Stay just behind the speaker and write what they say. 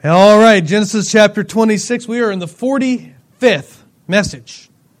All right, Genesis chapter 26. We are in the 45th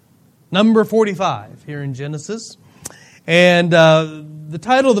message, number 45 here in Genesis. And the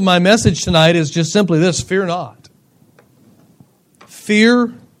title of my message tonight is just simply this: Fear not.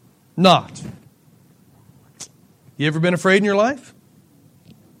 Fear not. You ever been afraid in your life?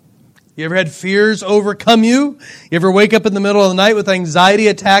 You ever had fears overcome you? You ever wake up in the middle of the night with anxiety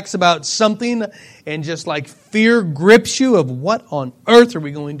attacks about something and just like fear grips you of what on earth are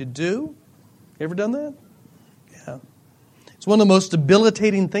we going to do? You ever done that? Yeah. It's one of the most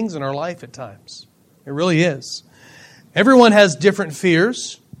debilitating things in our life at times. It really is. Everyone has different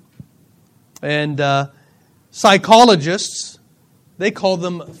fears. And psychologists, they call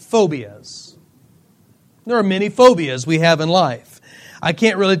them phobias. There are many phobias we have in life. I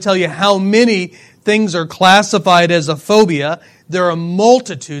can't really tell you how many things are classified as a phobia. There are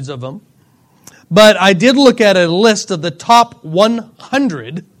multitudes of them. But I did look at a list of the top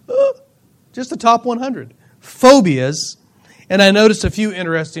 100, just the top 100 phobias, and I noticed a few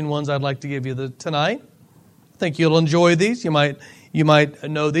interesting ones I'd like to give you tonight. I think you'll enjoy these. You might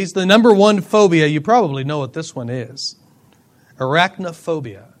know these. The number one phobia, you probably know what this one is.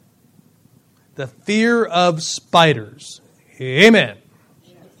 Arachnophobia. The fear of spiders. Amen.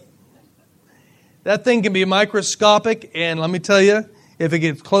 That thing can be microscopic, and let me tell you, if it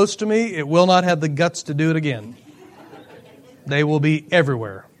gets close to me, it will not have the guts to do it again. They will be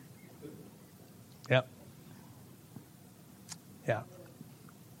everywhere. Yep. Yeah.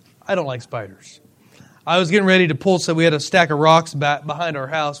 I don't like spiders. I was getting ready to pull, so we had a stack of rocks back behind our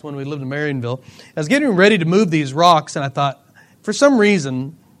house when we lived in Marionville. I was getting ready to move these rocks, and I thought, for some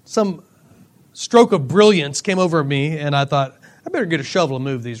reason, some stroke of brilliance came over me, and I thought, I better get a shovel and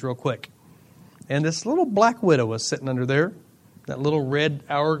move these real quick. And this little black widow was sitting under there, that little red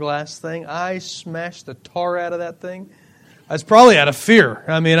hourglass thing. I smashed the tar out of that thing. I was probably out of fear.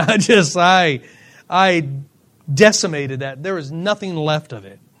 I mean, I decimated that. There was nothing left of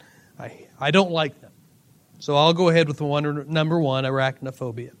it. I don't like them. So I'll go ahead with the number one,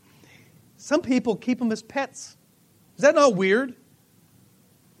 arachnophobia. Some people keep them as pets. Is that not weird?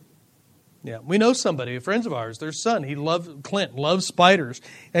 Yeah, we know somebody, friends of ours, their son, Clint loves spiders.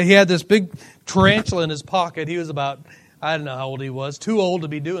 And he had this big tarantula in his pocket. He was about, I don't know how old he was, too old to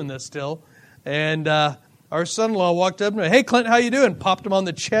be doing this still. And our son-in-law walked up and said, "Hey, Clint, how you doing?" Popped him on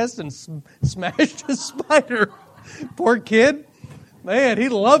the chest and smashed his spider. Poor kid. Man, he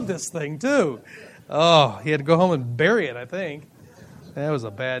loved this thing too. Oh, he had to go home and bury it, I think. That was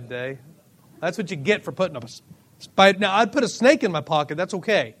a bad day. That's what you get for putting a spider. Now, I'd put a snake in my pocket. That's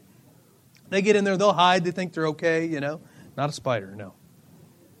okay. They get in there, they'll hide, they think they're okay, Not a spider, no.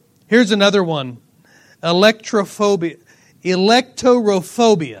 Here's another one. Electorophobia.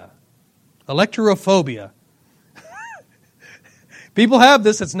 Electorophobia. People have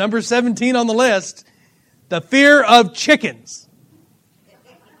this. It's number 17 on the list. The fear of chickens.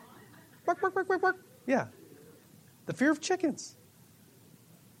 Bark, bark, bark, bark, bark. Yeah. The fear of chickens.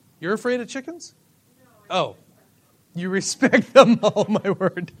 You're afraid of chickens? Oh. You respect them? Oh, my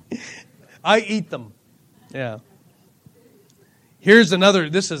word. I eat them. Yeah. Here's another.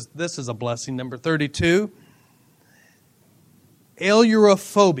 This is a blessing. Number 32.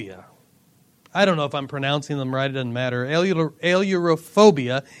 Ailurophobia. I don't know if I'm pronouncing them right. It doesn't matter.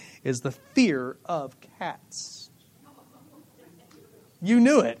 Ailurophobia is the fear of cats. You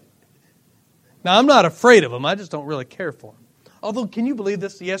knew it. Now, I'm not afraid of them. I just don't really care for them. Although, can you believe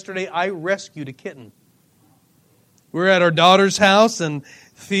this? Yesterday, I rescued a kitten. We were at our daughter's house, and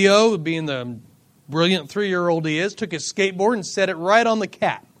Theo, being the brilliant 3-year-old he is, took his skateboard and set it right on the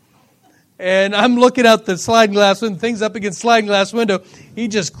cat. And I'm looking out the sliding glass window, things up against the sliding glass window. He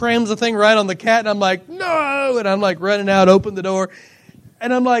just crams the thing right on the cat, and I'm like, no! And I'm like running out, open the door.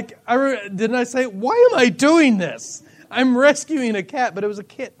 And I'm like, didn't I say, why am I doing this? I'm rescuing a cat, but it was a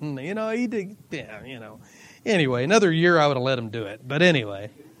kitten. He did, Anyway, another year I would have let him do it. But anyway.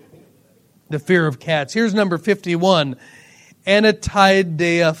 The fear of cats. Here's number 51,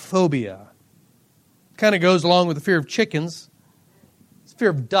 anatidaephobia. Kind of goes along with the fear of chickens. It's fear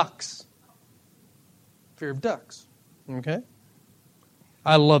of ducks. Fear of ducks. Okay?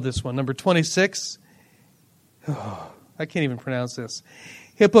 I love this one. Number 26. Oh, I can't even pronounce this.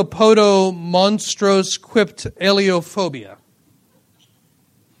 Hippopotomonstrosquiptaleophobia.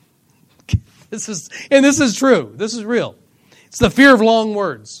 This is true. This is real. It's the fear of long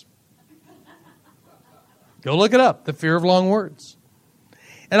words. Go look it up, the fear of long words.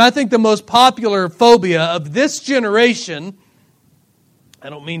 And I think the most popular phobia of this generation,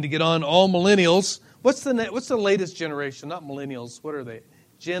 I don't mean to get on all millennials. What's the latest generation? Not millennials. What are they?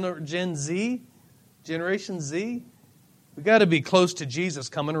 Gen Z? Generation Z? We got to be close to Jesus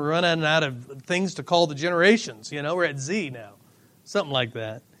coming. We're running out of things to call the generations. We're at Z now. Something like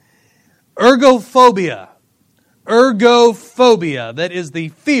that. Ergophobia. Ergophobia. That is the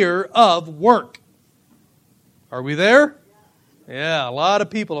fear of work. Are we there? Yeah, a lot of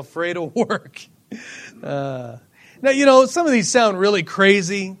people afraid of work. Now, some of these sound really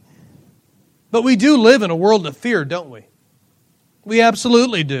crazy, but we do live in a world of fear, don't we? We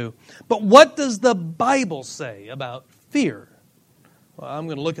absolutely do. But what does the Bible say about fear? Well, I'm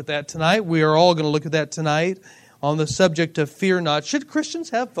going to look at that tonight. We are all going to look at that tonight on the subject of fear not. Should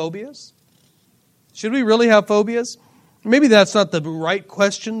Christians have phobias? Should we really have phobias? Maybe that's not the right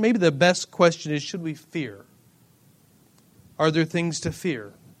question. Maybe the best question is, should we fear? Are there things to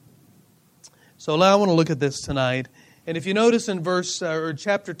fear? So I want to look at this tonight. And if you notice in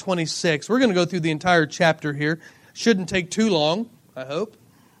chapter 26, we're going to go through the entire chapter here. Shouldn't take too long, I hope.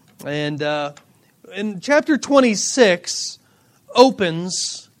 And in chapter 26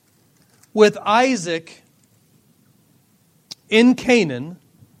 opens with Isaac in Canaan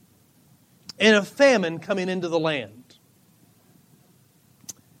and a famine coming into the land.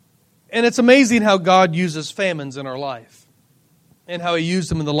 And it's amazing how God uses famines in our life and how He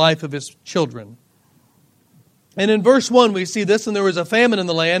used them in the life of His children. And in verse 1 we see this, and there was a famine in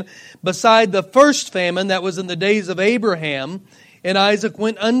the land beside the first famine that was in the days of Abraham. And Isaac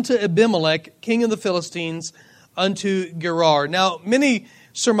went unto Abimelech, king of the Philistines, unto Gerar. Now, many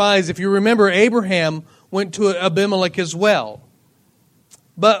surmise, if you remember, Abraham went to Abimelech as well.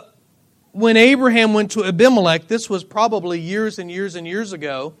 But when Abraham went to Abimelech, this was probably years and years and years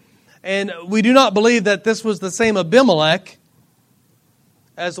ago. And we do not believe that this was the same Abimelech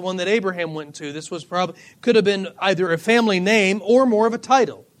as the one that Abraham went to. This was could have been either a family name or more of a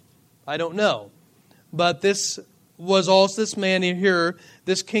title. I don't know. But this was also, this man here,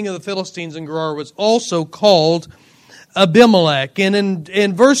 this king of the Philistines in Gerar, was also called Abimelech. And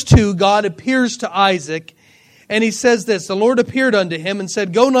in verse 2, God appears to Isaac, and He says this, the Lord appeared unto him and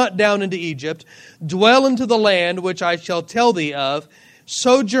said, Go not down into Egypt, dwell into the land which I shall tell thee of,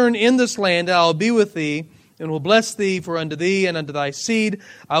 sojourn in this land, and I will be with thee, and will bless thee, for unto thee and unto thy seed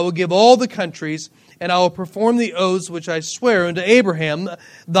I will give all the countries, and I will perform the oaths which I swear unto Abraham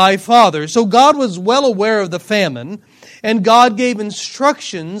thy father. So God was well aware of the famine, and God gave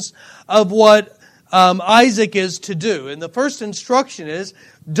instructions of what Isaac is to do. And the first instruction is,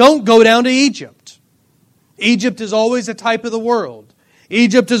 don't go down to Egypt. Egypt is always a type of the world.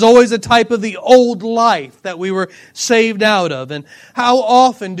 Egypt is always a type of the old life that we were saved out of. And how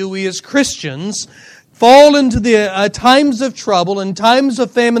often do we as Christians fall into the times of trouble and times of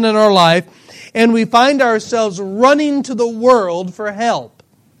famine in our life, and we find ourselves running to the world for help,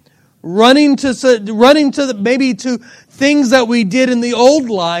 running to maybe to things that we did in the old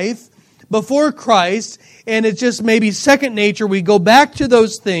life before Christ, and it's just maybe second nature. We go back to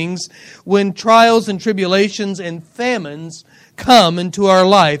those things when trials and tribulations and famines come into our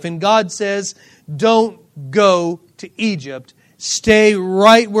life. And God says, don't go to Egypt. Stay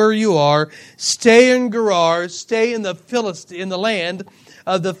right where you are. Stay in Gerar. Stay in the land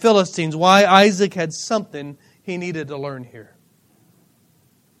of the Philistines. Why? Isaac had something he needed to learn here.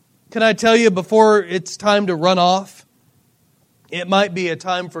 Can I tell you, before it's time to run off, it might be a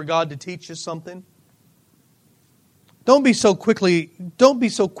time for God to teach you something. Don't be so quick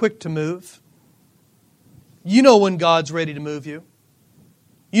to move. You know when God's ready to move you.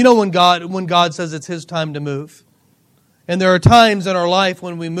 You know when God says it's His time to move. And there are times in our life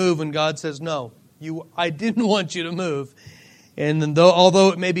when we move when God says, no, I didn't want you to move. And although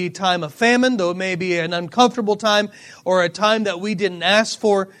it may be a time of famine, though it may be an uncomfortable time, or a time that we didn't ask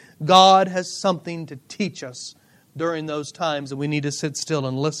for, God has something to teach us during those times, and we need to sit still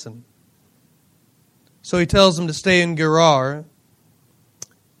and listen. So He tells them to stay in Gerar.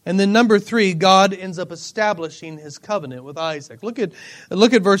 And then number 3, God ends up establishing His covenant with Isaac. Look at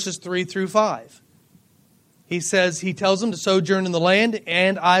verses 3 through 5. He tells them to sojourn in the land,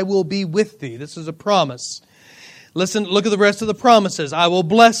 and I will be with thee. This is a promise. Listen, look at the rest of the promises. I will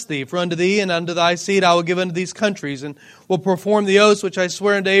bless thee, for unto thee and unto thy seed I will give unto these countries, and will perform the oaths which I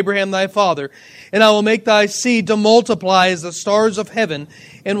swear unto Abraham thy father. And I will make thy seed to multiply as the stars of heaven,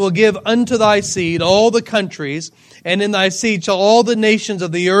 and will give unto thy seed all the countries, and in thy seed shall all the nations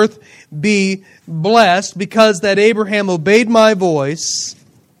of the earth be blessed, because that Abraham obeyed my voice,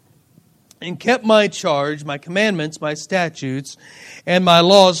 and kept my charge, my commandments, my statutes, and my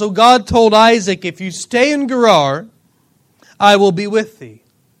laws. So God told Isaac, if you stay in Gerar, I will be with thee.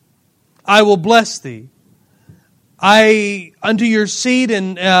 I will bless thee. Unto your seed,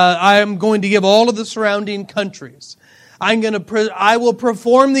 and I am going to give all of the surrounding countries. I will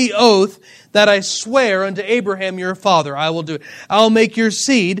perform the oath that I swear unto Abraham your father. I will do it. I'll make your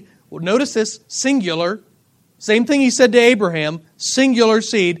seed, well, notice this, singular. Same thing he said to Abraham, singular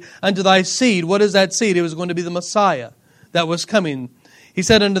seed, unto thy seed. What is that seed? It was going to be the Messiah that was coming. He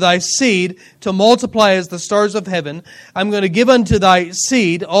said, unto thy seed to multiply as the stars of heaven. I'm going to give unto thy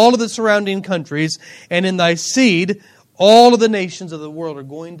seed all of the surrounding countries, and in thy seed all of the nations of the world are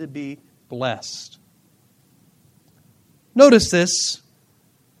going to be blessed. Notice this.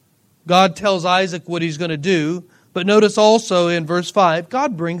 God tells Isaac what he's going to do, but notice also in verse 5,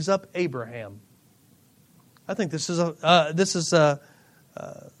 God brings up Abraham. I think this is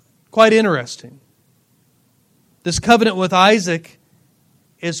quite interesting. This covenant with Isaac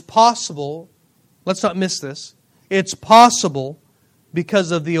is possible. Let's not miss this. It's possible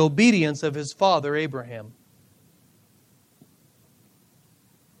because of the obedience of his father Abraham.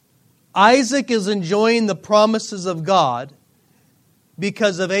 Isaac is enjoying the promises of God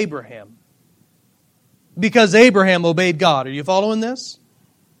because of Abraham. Because Abraham obeyed God. Are you following this?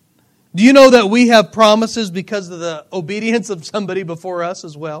 Do you know that we have promises because of the obedience of somebody before us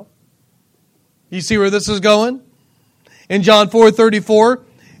as well? You see where this is going? In John 4:34,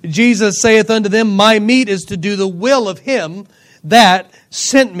 Jesus saith unto them, my meat is to do the will of him that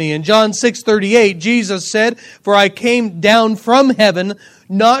sent me. In John 6:38, Jesus said, for I came down from heaven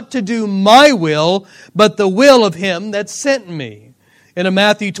not to do my will, but the will of him that sent me. In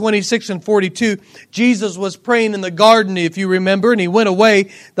Matthew 26:42, Jesus was praying in the garden, if you remember, and he went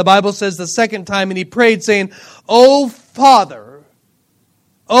away, the Bible says the second time, and he prayed saying, O Father,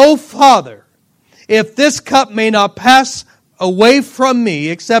 if this cup may not pass away from me,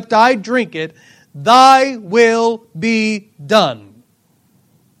 except I drink it, thy will be done.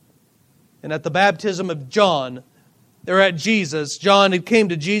 And at the baptism of John, they're at Jesus. John had came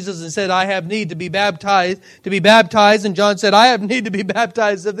to Jesus and said, I have need to be baptized. And John said, I have need to be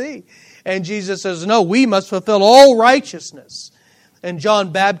baptized of thee. And Jesus says, no, we must fulfill all righteousness. And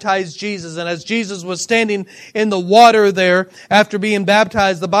John baptized Jesus. And as Jesus was standing in the water there after being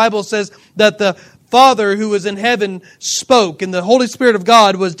baptized, the Bible says that the Father who was in heaven spoke, and the Holy Spirit of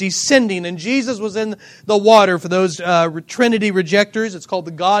God was descending, and Jesus was in the water. For those Trinity rejectors, it's called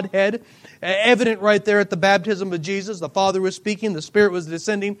the Godhead. Evident right there at the baptism of Jesus. The Father was speaking, the Spirit was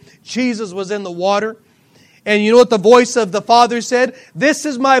descending, Jesus was in the water. And you know what the voice of the Father said? This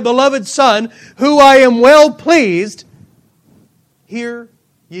is my beloved Son, who I am well pleased. Hear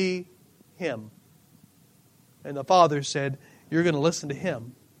ye him. And the Father said, you're going to listen to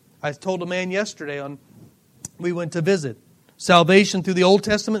him. I told a man yesterday we went to visit. Salvation through the Old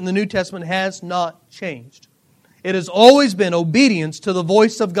Testament and the New Testament has not changed. It has always been obedience to the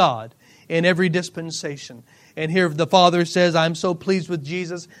voice of God in every dispensation. And here the Father says, I'm so pleased with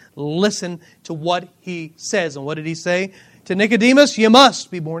Jesus. Listen to what He says. And what did He say? To Nicodemus, you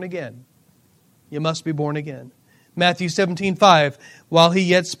must be born again. You must be born again. Matthew 17:5, while He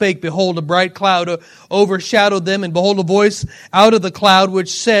yet spake, behold, a bright cloud overshadowed them, and behold, a voice out of the cloud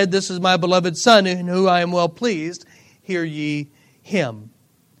which said, this is my beloved Son, in whom I am well pleased. Hear ye Him.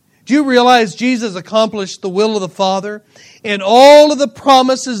 Do you realize Jesus accomplished the will of the Father? And all of the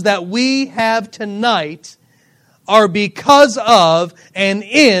promises that we have tonight are because of and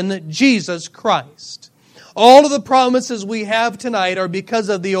in Jesus Christ. All of the promises we have tonight are because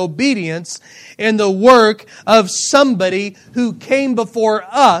of the obedience and the work of somebody who came before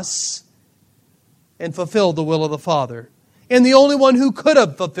us and fulfilled the will of the Father. And the only one who could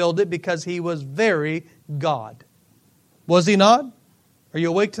have fulfilled it because He was very God. Was He not? Are you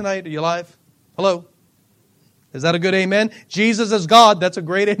awake tonight? Are you alive? Hello? Is that a good amen? Jesus is God. That's a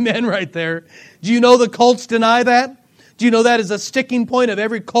great amen right there. Do you know the cults deny that? Do you know that is a sticking point of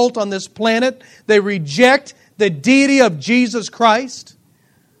every cult on this planet? They reject the deity of Jesus Christ.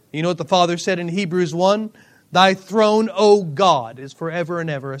 You know what the Father said in Hebrews 1? Thy throne, O God, is forever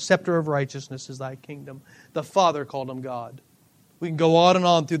and ever. A scepter of righteousness is thy kingdom. The Father called Him God. We can go on and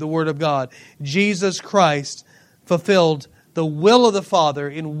on through the Word of God. Jesus Christ fulfilled the will of the Father,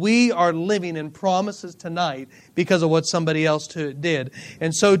 and we are living in promises tonight because of what somebody else did.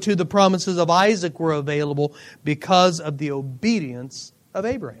 And so too the promises of Isaac were available because of the obedience of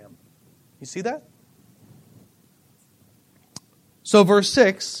Abraham. You see that? So verse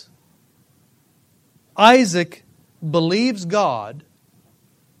 6, Isaac believes God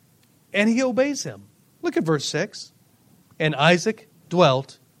and he obeys Him. Look at verse 6. And Isaac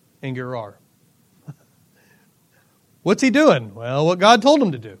dwelt in Gerar. What's he doing? Well, what God told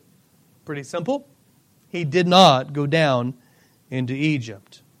him to do. Pretty simple. He did not go down into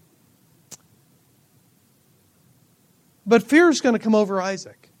Egypt. But fear is going to come over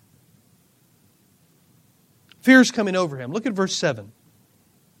Isaac. Fear's coming over him. Look at verse 7.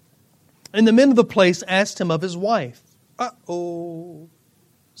 And the men of the place asked him of his wife. Uh-oh.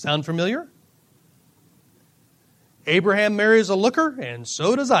 Sound familiar? Abraham marries a looker, and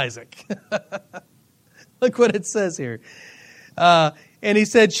so does Isaac. Look what it says here. And he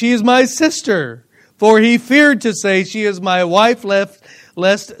said, she is my sister. For he feared to say, she is my wife,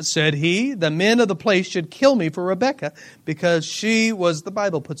 lest, said he, the men of the place should kill me for Rebekah, because she was, the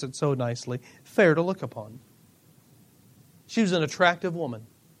Bible puts it so nicely, fair to look upon. She was an attractive woman.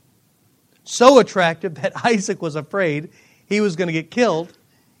 So attractive that Isaac was afraid he was going to get killed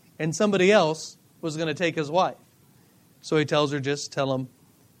and somebody else was going to take his wife. So he tells her, just tell him,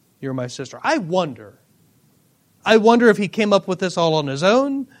 you're my sister. I wonder if he came up with this all on his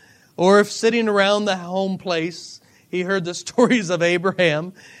own, or if sitting around the home place, he heard the stories of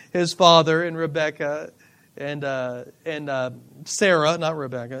Abraham, his father, and Rebekah, and Sarah, not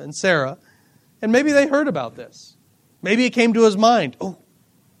Rebekah, and Sarah. And maybe they heard about this. Maybe it came to his mind. Oh,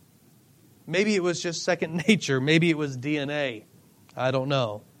 maybe it was just second nature. Maybe it was DNA. I don't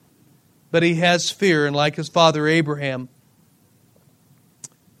know. But he has fear, and like his father Abraham,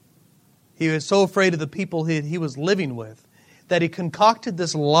 he was so afraid of the people he was living with that he concocted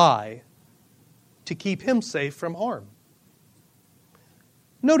this lie to keep him safe from harm.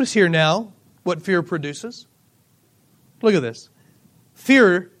 Notice here now what fear produces. Look at this.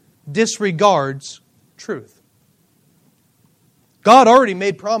 Fear disregards truth. God already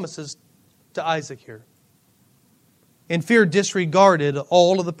made promises to Isaac here. And fear disregarded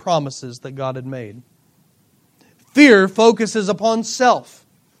all of the promises that God had made. Fear focuses upon self.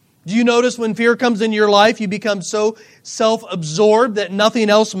 Do you notice when fear comes into your life, you become so self-absorbed that nothing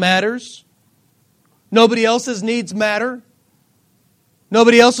else matters? Nobody else's needs matter.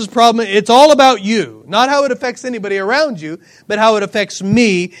 Nobody else's problem. It's all about you. Not how it affects anybody around you, but how it affects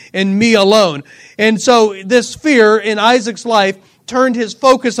me and me alone. And so this fear in Isaac's life turned his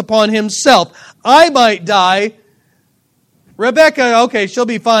focus upon himself. I might die. Rebekah, okay, she'll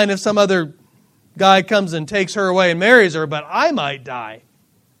be fine if some other guy comes and takes her away and marries her, but I might die.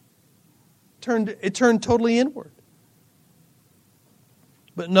 It turned totally inward.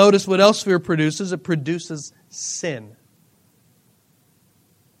 But notice what else fear produces. It produces sin.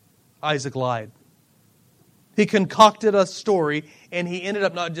 Isaac lied. He concocted a story, and he ended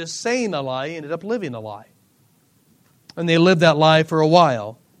up not just saying a lie, he ended up living a lie. And they lived that lie for a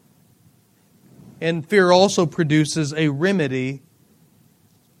while. And fear also produces a remedy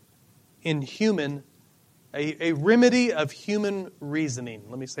in human, a remedy of human reasoning.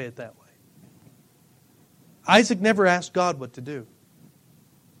 Let me say it that way. Isaac never asked God what to do.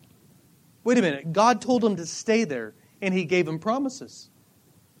 Wait a minute. God told him to stay there, and He gave him promises.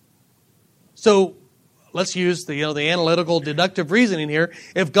 So let's use the analytical deductive reasoning here.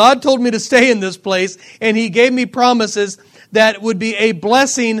 If God told me to stay in this place, and He gave me promises that would be a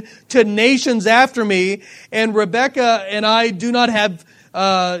blessing to nations after me, and Rebekah and I do not have, they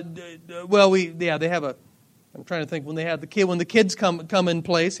have a. I'm trying to think when they have the kid. When the kids come in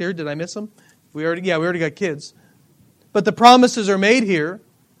place here, did I miss them? We already got kids. But the promises are made here.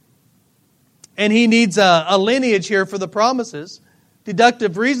 And he needs a lineage here for the promises.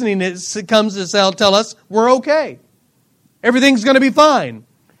 Deductive reasoning comes to tell us we're okay. Everything's going to be fine.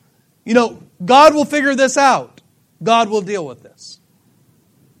 God will figure this out. God will deal with this.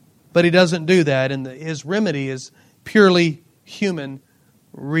 But He doesn't do that. And His remedy is purely human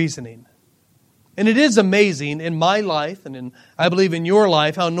reasoning. And it is amazing in my life, and I believe in your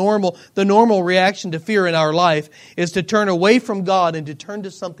life, how the normal reaction to fear in our life is to turn away from God and to turn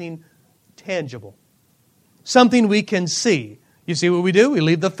to something tangible. Something we can see. You see what we do? We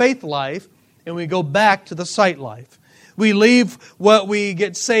leave the faith life and we go back to the sight life. We leave what we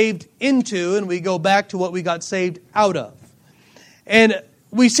get saved into and we go back to what we got saved out of. And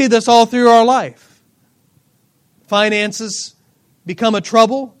we see this all through our life. Finances become a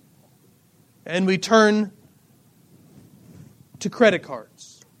trouble. And we turn to credit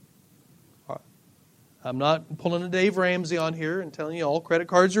cards. I'm not pulling a Dave Ramsey on here and telling you all credit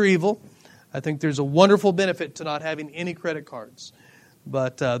cards are evil. I think there's a wonderful benefit to not having any credit cards.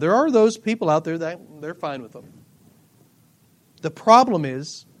 But there are those people out there that they're fine with them. The problem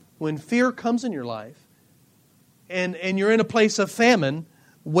is when fear comes in your life and you're in a place of famine,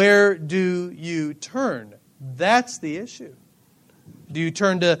 where do you turn? That's the issue. Do you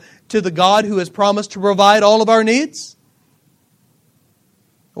turn to the God who has promised to provide all of our needs?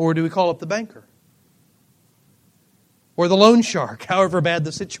 Or do we call up the banker? Or the loan shark, however bad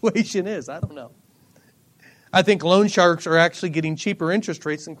the situation is? I don't know. I think loan sharks are actually getting cheaper interest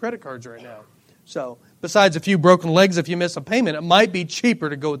rates than credit cards right now. So, besides a few broken legs if you miss a payment, it might be cheaper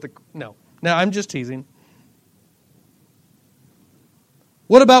to go with the... No, I'm just teasing.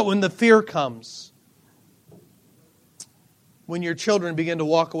 What about when the fear comes? When your children begin to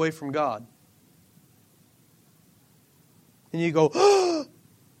walk away from God. And you go, oh!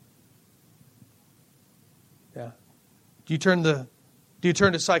 Yeah. Do you turn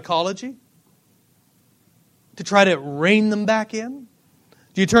to psychology? To try to rein them back in?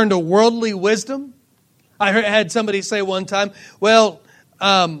 Do you turn to worldly wisdom? I had somebody say one time, well,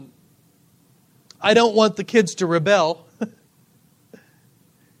 I don't want the kids to rebel.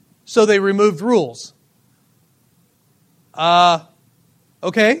 So they removed rules.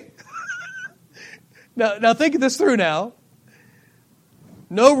 Okay. Now think this through now.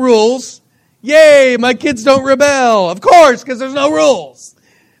 No rules. Yay, my kids don't rebel. Of course, because there's no rules.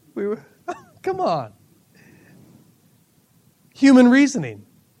 Come on. Human reasoning.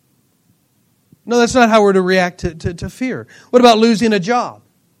 No, that's not how we're to react to fear. What about losing a job?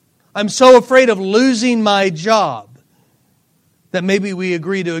 I'm so afraid of losing my job that maybe we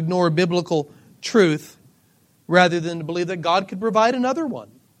agree to ignore biblical truth rather than to believe that God could provide another one.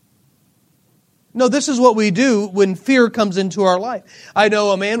 No, this is what we do when fear comes into our life. I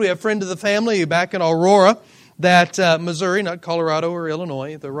know a man, we have a friend of the family back in Aurora, that Missouri, not Colorado or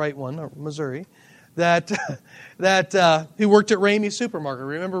Illinois, the right one, Missouri, that he worked at Ramey's Supermarket.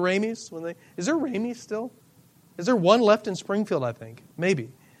 Remember Ramey's? Is there Ramey's still? Is there one left in Springfield, I think?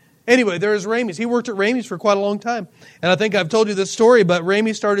 Maybe. Anyway, there is Ramey's. He worked at Ramey's for quite a long time. And I think I've told you this story, but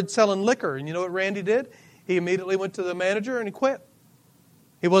Ramey started selling liquor. And you know what Randy did? He immediately went to the manager and he quit.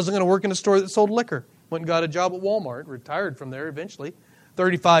 He wasn't going to work in a store that sold liquor. Went and got a job at Walmart, retired from there eventually.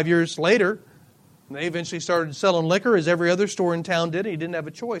 35 years later, they eventually started selling liquor as every other store in town did. He didn't have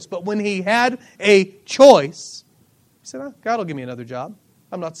a choice. But when he had a choice, he said, oh, God will give me another job.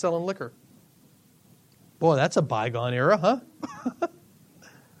 I'm not selling liquor. Boy, that's a bygone era, huh?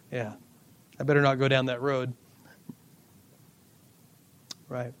 Yeah. I better not go down that road.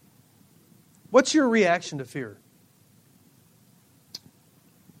 Right. What's your reaction to fear?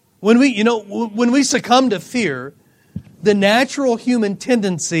 When we succumb to fear, the natural human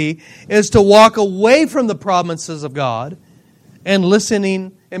tendency is to walk away from the promises of God and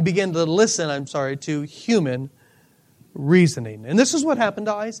begin to listen to human reasoning. And this is what happened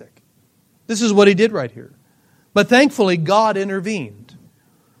to Isaac. This is what he did right here. But thankfully, God intervened.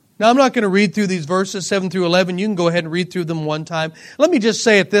 Now, I'm not going to read through these verses 7 through 11. You can go ahead and read through them one time. Let me just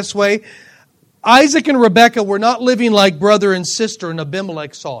say it this way. Isaac and Rebekah were not living like brother and sister, and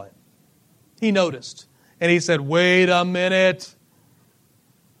Abimelech saw it. He noticed. And he said, wait a minute.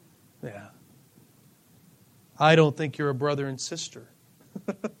 Yeah. I don't think you're a brother and sister.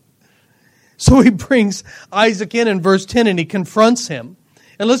 So he brings Isaac in verse 10 and he confronts him.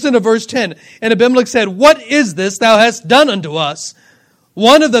 And listen to verse 10. And Abimelech said, what is this thou hast done unto us?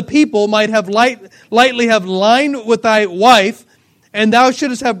 One of the people might have lightly have lined with thy wife, and thou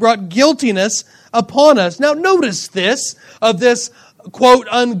shouldest have brought guiltiness upon us. Now notice this, of this, quote,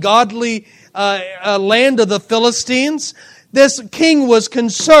 ungodly land of the Philistines. This king was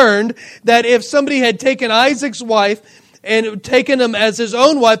concerned that if somebody had taken Isaac's wife and taken him as his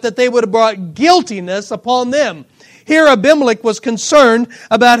own wife, that they would have brought guiltiness upon them. Here Abimelech was concerned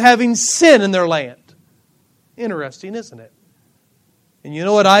about having sin in their land. Interesting, isn't it? And you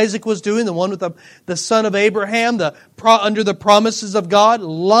know what Isaac was doing? The one with the son of Abraham, under the promises of God,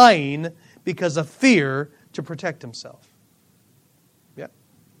 lying because of fear to protect himself. Yeah.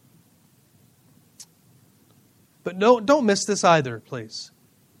 But don't miss this either, please.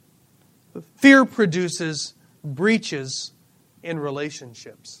 Fear produces breaches in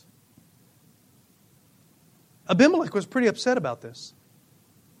relationships. Abimelech was pretty upset about this.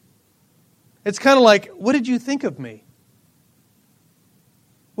 It's kind of like, what did you think of me?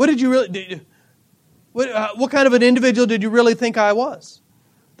 What did you really? What kind of an individual did you really think I was?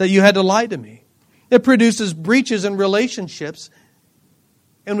 That you had to lie to me. It produces breaches in relationships.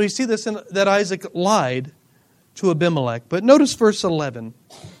 And we see this that Isaac lied to Abimelech. But notice verse 11.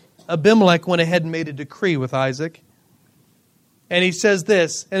 Abimelech went ahead and made a decree with Isaac. And he says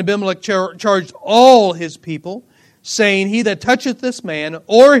this, and Abimelech charged all his people, saying, he that toucheth this man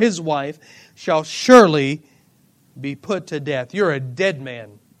or his wife shall surely be put to death. You're a dead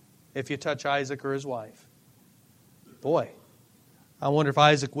man if you touch Isaac or his wife. Boy, I wonder if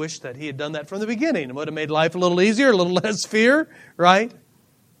Isaac wished that he had done that from the beginning. It would have made life a little easier, a little less fear, right?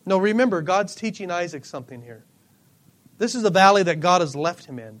 No, remember, God's teaching Isaac something here. This is the valley that God has left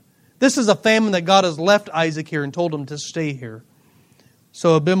him in. This is a famine that God has left Isaac here and told him to stay here.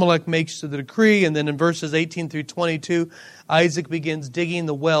 So Abimelech makes the decree, and then in verses 18 through 22, Isaac begins digging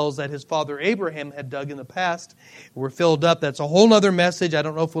the wells that his father Abraham had dug in the past. Were filled up. That's a whole other message. I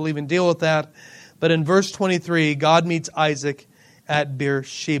don't know if we'll even deal with that. But in verse 23, God meets Isaac at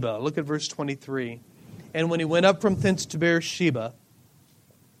Beersheba. Look at verse 23. And when he went up from thence to Beersheba,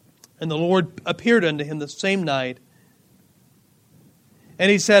 and the Lord appeared unto him the same night, and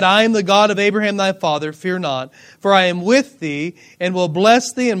he said, I am the God of Abraham thy father, fear not, for I am with thee, and will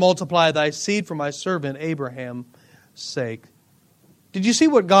bless thee and multiply thy seed for my servant Abraham's sake. Did you see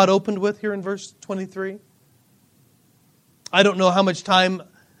what God opened with here in verse 23? I don't know how much time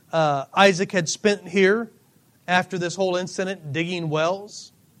Isaac had spent here after this whole incident, digging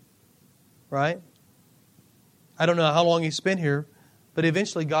wells, right? I don't know how long he spent here, but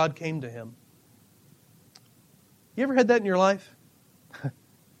eventually God came to him. You ever had that in your life?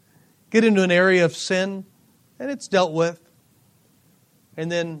 Get into an area of sin, and it's dealt with. And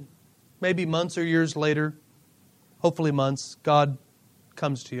then maybe months or years later, hopefully months, God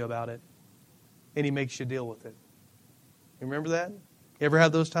comes to you about it, and He makes you deal with it. You remember that? You ever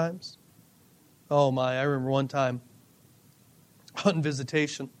have those times? Oh my, I remember one time on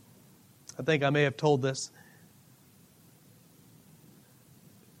visitation. I think I may have told this.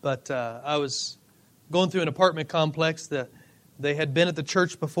 But I was going through an apartment complex. They had been at the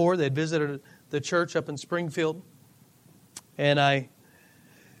church before. They had visited the church up in Springfield. And I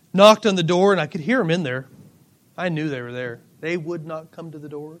knocked on the door, and I could hear them in there. I knew they were there. They would not come to the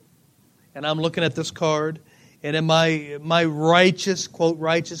door. And I'm looking at this card, and in my righteous, quote,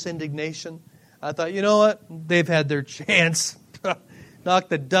 righteous indignation, I thought, you know what? They've had their chance. Knock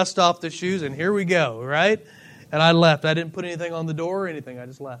the dust off the shoes, and here we go, right? And I left. I didn't put anything on the door or anything. I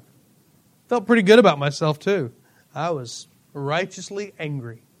just left. Felt pretty good about myself, too. I was righteously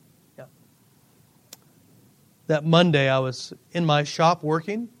angry. Yeah. That Monday, I was in my shop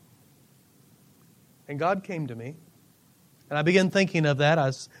working, and God came to me. And I began thinking of that. I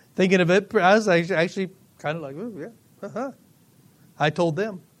was thinking of it. I was actually kind of like, oh, yeah. Uh-huh. I told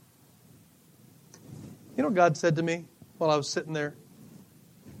them. You know what God said to me while I was sitting there?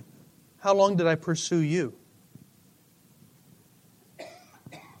 How long did I pursue you?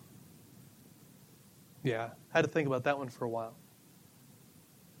 Yeah, I had to think about that one for a while.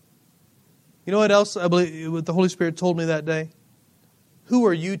 You know what else I believe what the Holy Spirit told me that day? Who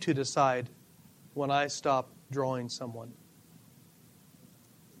are you to decide when I stop drawing someone?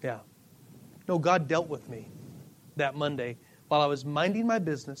 Yeah. No, God dealt with me that Monday while I was minding my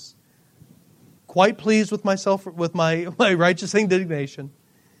business, quite pleased with myself, with my righteous indignation,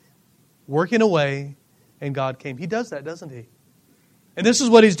 working away, and God came. He does that, doesn't He? And this is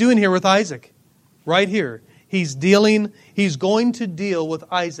what He's doing here with Isaac. Right here. He's going to deal with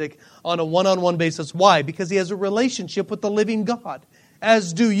Isaac on a one-on-one basis. Why? Because he has a relationship with the living God,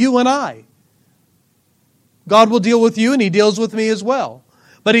 as do you and I. God will deal with you, and He deals with me as well.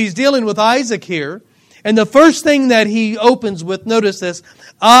 But He's dealing with Isaac here. And the first thing that He opens with, notice this,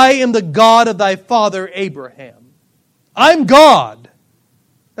 I am the God of thy father Abraham. I'm God.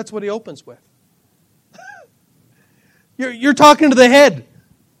 That's what He opens with. You're talking to the head.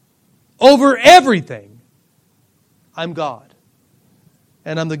 Over everything, I'm God.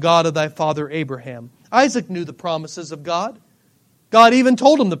 And I'm the God of thy father Abraham. Isaac knew the promises of God. God even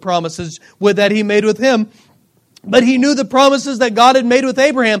told him the promises that He made with him. But he knew the promises that God had made with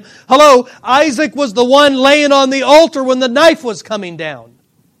Abraham. Hello, Isaac was the one laying on the altar when the knife was coming down.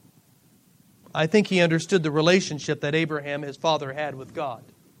 I think he understood the relationship that Abraham, his father, had with God.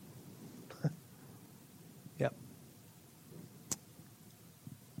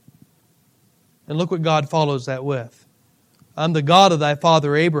 And look what God follows that with. I'm the God of thy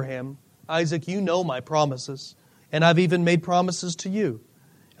father Abraham. Isaac, you know my promises. And I've even made promises to you.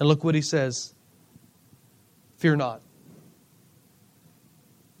 And look what He says. Fear not.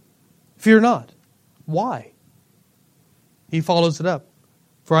 Fear not. Why? He follows it up.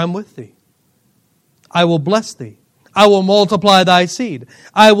 For I'm with thee. I will bless thee. I will multiply thy seed.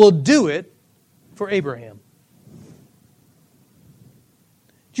 I will do it for Abraham.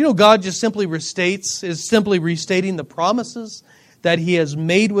 Do you know God just is simply restating the promises that He has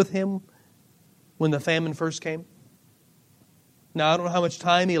made with him when the famine first came? Now, I don't know how much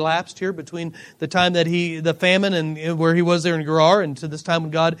time elapsed here between the time that the famine and where he was there in Gerar and to this time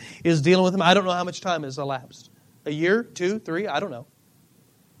when God is dealing with him. I don't know how much time has elapsed. A year, 2, 3, I don't know.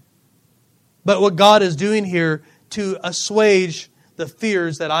 But what God is doing here to assuage the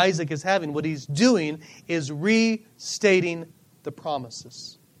fears that Isaac is having, what He's doing is restating the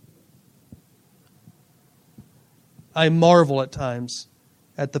promises. I marvel at times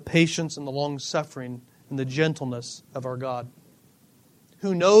at the patience and the long-suffering and the gentleness of our God,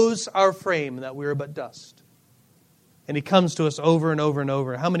 who knows our frame and that we are but dust. And He comes to us over and over and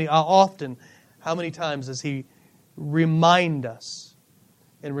over. How many times does He remind us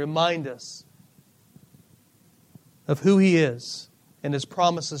of who He is and His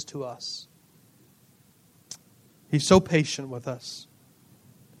promises to us. He's so patient with us.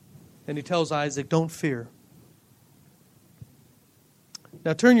 And He tells Isaac, don't fear.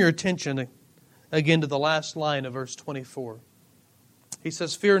 Now turn your attention again to the last line of verse 24. He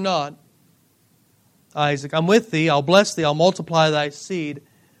says, fear not, Isaac, I'm with thee, I'll bless thee, I'll multiply thy seed.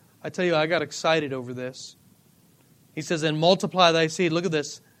 I tell you, I got excited over this. He says, and multiply thy seed, look at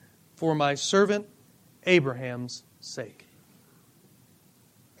this, for my servant Abraham's sake.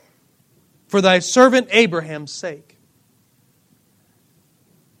 For thy servant Abraham's sake.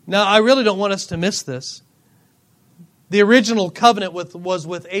 Now, I really don't want us to miss this. The original covenant was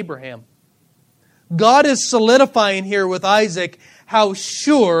with Abraham. God is solidifying here with Isaac how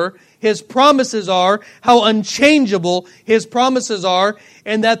sure His promises are, how unchangeable His promises are,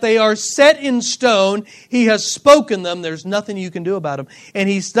 and that they are set in stone. He has spoken them. There's nothing you can do about them. And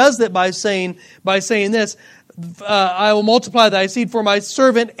He does that by saying this, I will multiply thy seed for my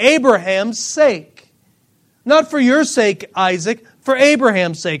servant Abraham's sake. Not for your sake, Isaac, for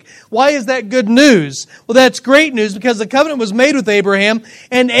Abraham's sake. Why is that good news? Well, that's great news because the covenant was made with Abraham,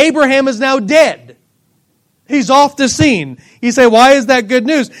 and Abraham is now dead. He's off the scene. You say, why is that good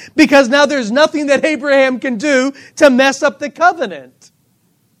news? Because now there's nothing that Abraham can do to mess up the covenant.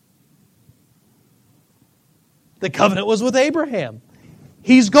 The covenant was with Abraham.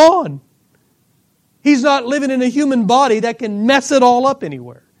 He's gone. He's not living in a human body that can mess it all up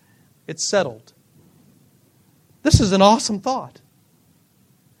anywhere. It's settled. This is an awesome thought.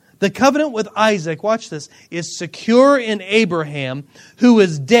 The covenant with Isaac, watch this, is secure in Abraham, who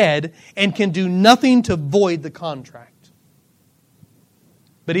is dead and can do nothing to void the contract.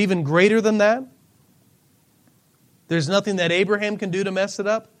 But even greater than that, there's nothing that Abraham can do to mess it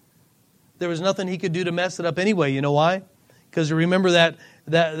up. There was nothing he could do to mess it up anyway. You know why? Because you remember that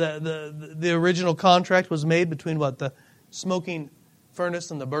the original contract was made between what? The smoking furnace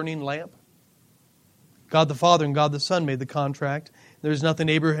and the burning lamp? God the Father and God the Son made the contract. There's nothing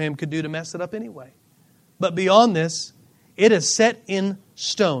Abraham could do to mess it up anyway. But beyond this, it is set in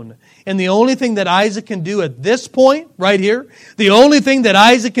stone. And the only thing that Isaac can do at this point, right here, the only thing that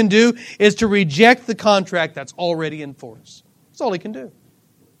Isaac can do is to reject the contract that's already in force. That's all he can do.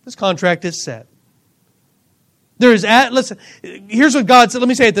 This contract is set. Listen, here's what God said. Let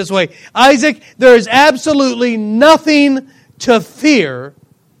me say it this way. Isaac, there is absolutely nothing to fear.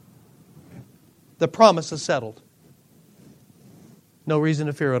 The promise is settled. No reason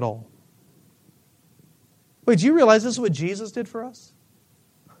to fear at all. Wait, do you realize this is what Jesus did for us?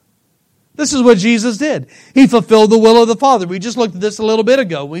 This is what Jesus did. He fulfilled the will of the Father. We just looked at this a little bit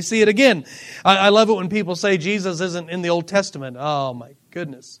ago. We see it again. I love it when people say Jesus isn't in the Old Testament. Oh my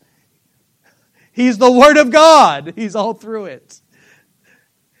goodness. He's the Word of God. He's all through it.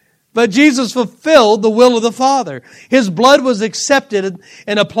 But Jesus fulfilled the will of the Father. His blood was accepted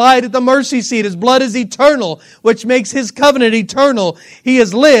and applied at the mercy seat. His blood is eternal, which makes His covenant eternal. He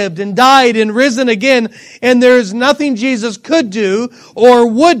has lived and died and risen again, and there is nothing Jesus could do or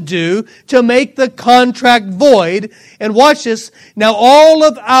would do to make the contract void. And watch this. Now all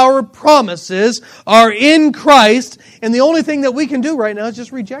of our promises are in Christ, and the only thing that we can do right now is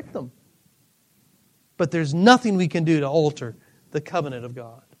just reject them. But there's nothing we can do to alter the covenant of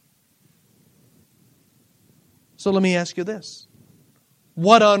God. So let me ask you this.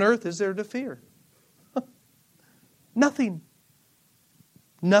 What on earth is there to fear? Nothing.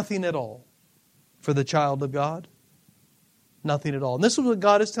 Nothing at all for the child of God. Nothing at all. And this is what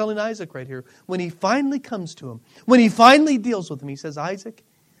God is telling Isaac right here. When he finally comes to him, when he finally deals with him, he says, Isaac,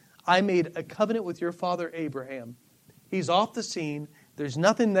 I made a covenant with your father Abraham. He's off the scene. There's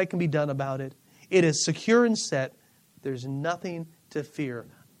nothing that can be done about it. It is secure and set. There's nothing to fear.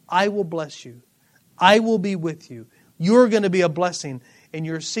 I will bless you. I will be with you. You're going to be a blessing, and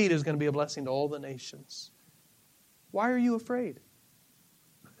your seed is going to be a blessing to all the nations. Why are you afraid?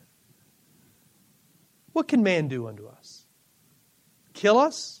 What can man do unto us? Kill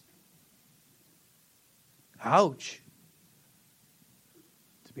us? Ouch.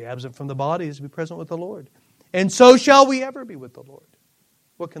 To be absent from the body is to be present with the Lord. And so shall we ever be with the Lord.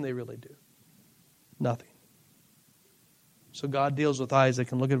 What can they really do? Nothing. So God deals with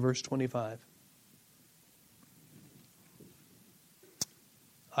Isaac, and look at verse 25.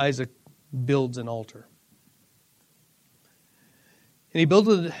 Isaac builds an altar. And he built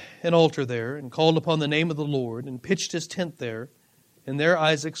an altar there and called upon the name of the Lord and pitched his tent there. And there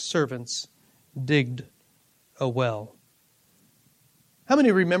Isaac's servants digged a well. How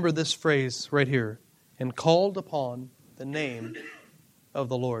many remember this phrase right here? And called upon the name of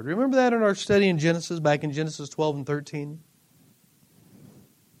the Lord. Remember that in our study in Genesis, back in Genesis 12 and 13?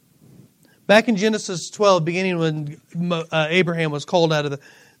 Back in Genesis 12, beginning when Abraham was called out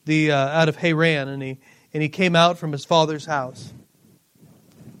of Haran, and he came out from his father's house.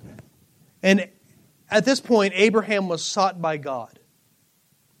 And at this point, Abraham was sought by God.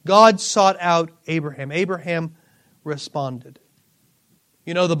 God sought out Abraham. Abraham responded.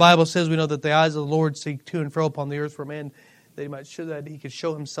 You know, the Bible says, we know that the eyes of the Lord seek to and fro upon the earth for man, that he could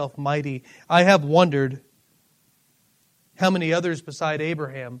show himself mighty. I have wondered how many others beside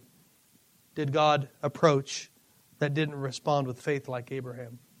Abraham did God approach that didn't respond with faith like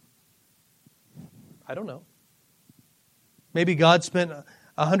Abraham? I don't know. Maybe God spent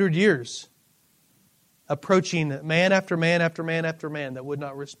 100 years approaching man after man after man after man that would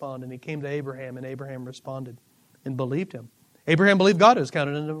not respond. And He came to Abraham, and Abraham responded and believed Him. Abraham believed God, was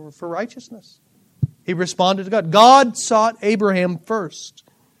counted unto for righteousness. He responded to God. God sought Abraham first.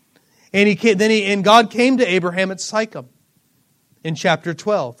 And God came to Abraham at Sychem in chapter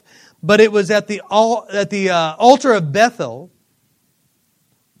 12. But it was at the altar of Bethel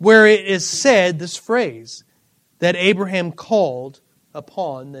where it is said this phrase, that Abraham called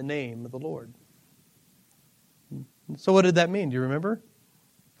upon the name of the Lord. So what did that mean? Do you remember?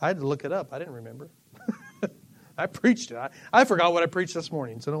 I had to look it up. I didn't remember. I preached it. I forgot what I preached this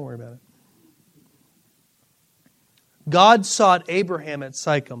morning, so don't worry about it. God sought Abraham at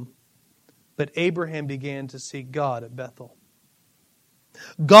Sychem, but Abraham began to seek God at Bethel.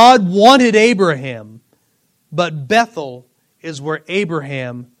 God wanted Abraham, but Bethel is where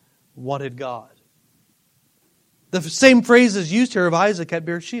Abraham wanted God. The same phrase is used here of Isaac at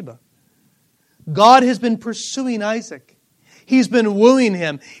Beersheba. God has been pursuing Isaac. He's been wooing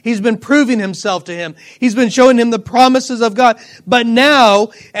him. He's been proving Himself to him. He's been showing him the promises of God. But now,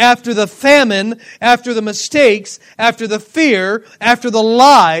 after the famine, after the mistakes, after the fear, after the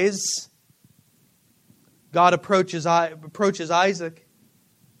lies, God approaches Isaac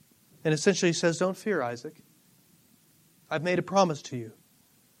and essentially says, don't fear, Isaac. I've made a promise to you.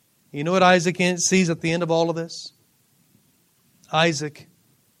 You know what Isaac sees at the end of all of this? Isaac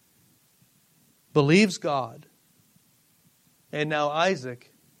believes God. And now Isaac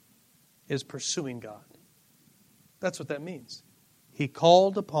is pursuing God. That's what that means. He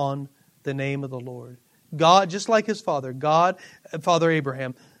called upon the name of the Lord. God, just like his father, Father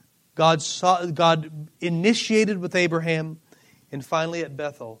Abraham, God initiated with Abraham, and finally at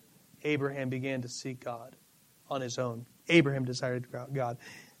Bethel, Abraham began to seek God on his own. Abraham desired God.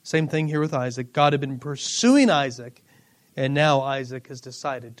 Same thing here with Isaac. God had been pursuing Isaac, and now Isaac has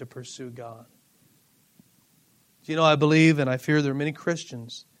decided to pursue God. You know, I believe and I fear there are many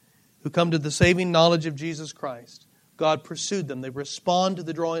Christians who come to the saving knowledge of Jesus Christ. God pursued them. They respond to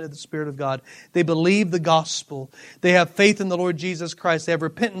the drawing of the Spirit of God. They gospel. They have faith in the Lord Jesus Christ. They have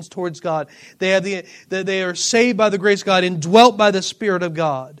repentance towards God. They are saved by the grace of God, indwelt by the Spirit of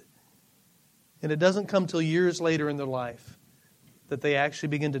God. And it doesn't come till years later in their life that they actually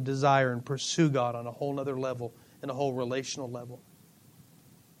begin to desire and pursue God on a whole other level, in a whole relational level.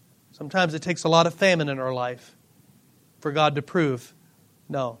 Sometimes it takes a lot of famine in our life for God to prove,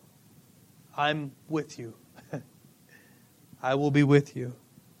 no, I'm with you. I will be with you.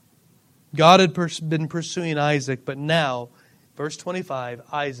 God had been pursuing Isaac, but now, verse 25,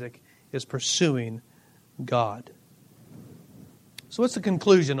 Isaac is pursuing God. So what's the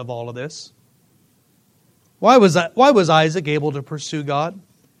conclusion of all of this? Why was Isaac able to pursue God?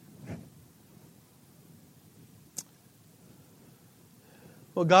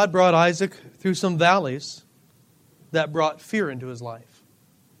 Well, God brought Isaac through some valleys that brought fear into his life.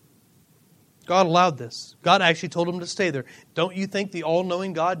 God allowed this. God actually told him to stay there. Don't you think the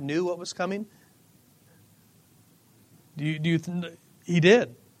all-knowing God knew what was coming? He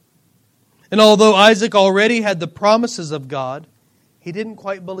did. And although Isaac already had the promises of God, he didn't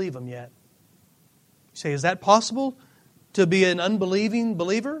quite believe them yet. You say, is that possible to be an unbelieving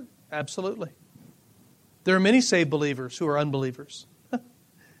believer? Absolutely. There are many saved believers who are unbelievers.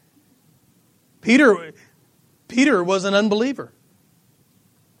 Peter was an unbeliever.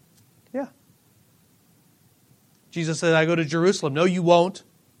 Yeah. Jesus said, I go to Jerusalem. No, you won't.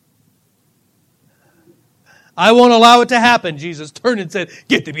 I won't allow it to happen. Jesus turned and said,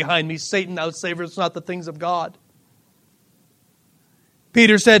 get thee behind me, Satan, thou savorest not the things of God.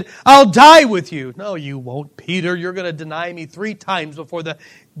 Peter said, I'll die with you. No, you won't, Peter. You're going to deny me 3 times before the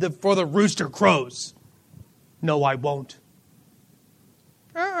rooster crows. No, I won't.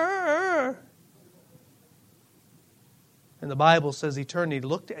 And the Bible says he turned and he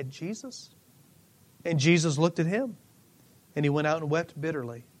looked at Jesus. And Jesus looked at him. And he went out and wept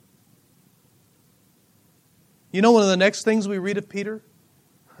bitterly. You know one of the next things we read of Peter?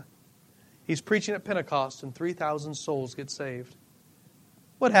 He's preaching at Pentecost and 3,000 souls get saved.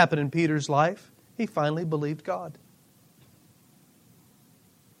 What happened in Peter's life? He finally believed God.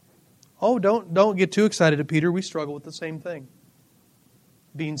 Oh, don't get too excited at Peter. We struggle with the same thing.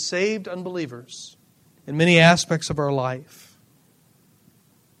 Being saved unbelievers in many aspects of our life.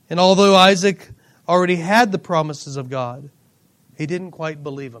 And although Isaac already had the promises of God, he didn't quite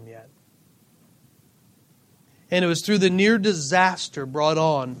believe them yet. And it was through the near disaster brought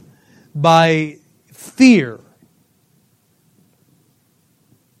on by fear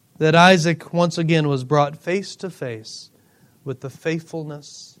that Isaac once again was brought face to face with the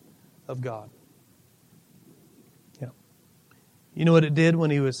faithfulness of God. Yeah. You know what it did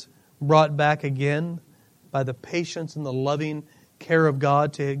when he was brought back again by the patience and the loving care of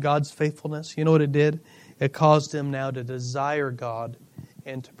God to God's faithfulness? You know what it did? It caused him now to desire God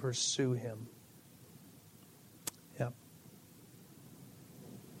and to pursue Him. Yeah.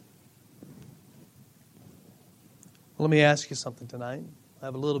 Well, let me ask you something tonight. I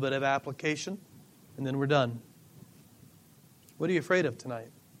have a little bit of application, and then we're done. What are you afraid of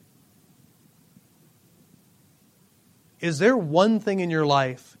tonight? Is there one thing in your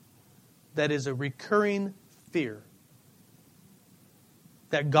life that is a recurring fear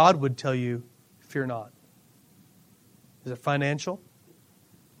that God would tell you, fear not? Is it financial?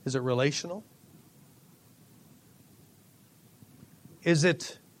 Is it relational? Is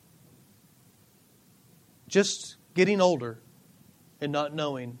it just getting older and not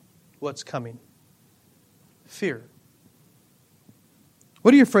knowing what's coming? Fear.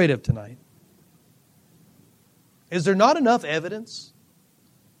 What are you afraid of tonight? Is there not enough evidence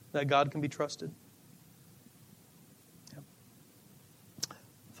that God can be trusted? Yeah.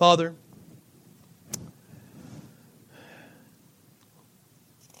 Father,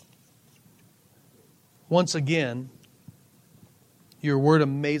 once again, your word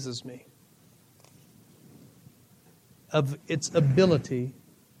amazes me of its ability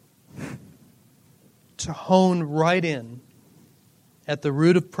to hone right in at the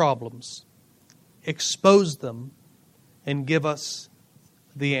root of problems, expose them, and give us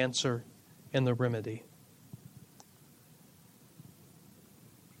the answer and the remedy.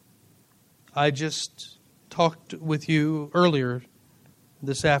 I just talked with you earlier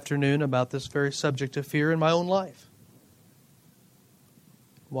this afternoon about this very subject of fear in my own life.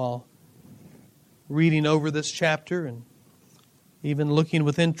 While reading over this chapter and even looking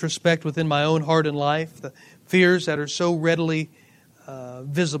with introspect within my own heart and life, the fears that are so readily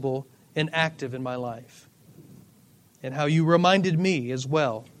visible and active in my life. And how you reminded me as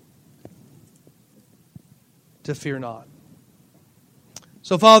well to fear not.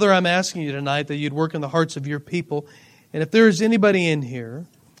 So, Father, I'm asking you tonight that you'd work in the hearts of your people. And if there is anybody in here,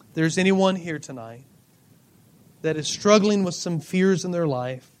 if there's anyone here tonight that is struggling with some fears in their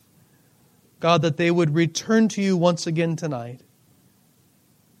life, God, that they would return to you once again tonight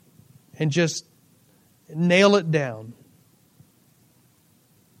and just nail it down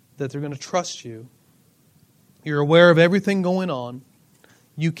that they're going to trust you. You're aware of everything going on.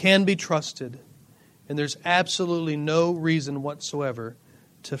 You can be trusted. And there's absolutely no reason whatsoever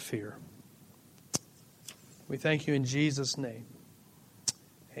to fear. We thank you in Jesus' name.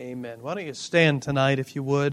 Amen. Why don't you stand tonight if you would.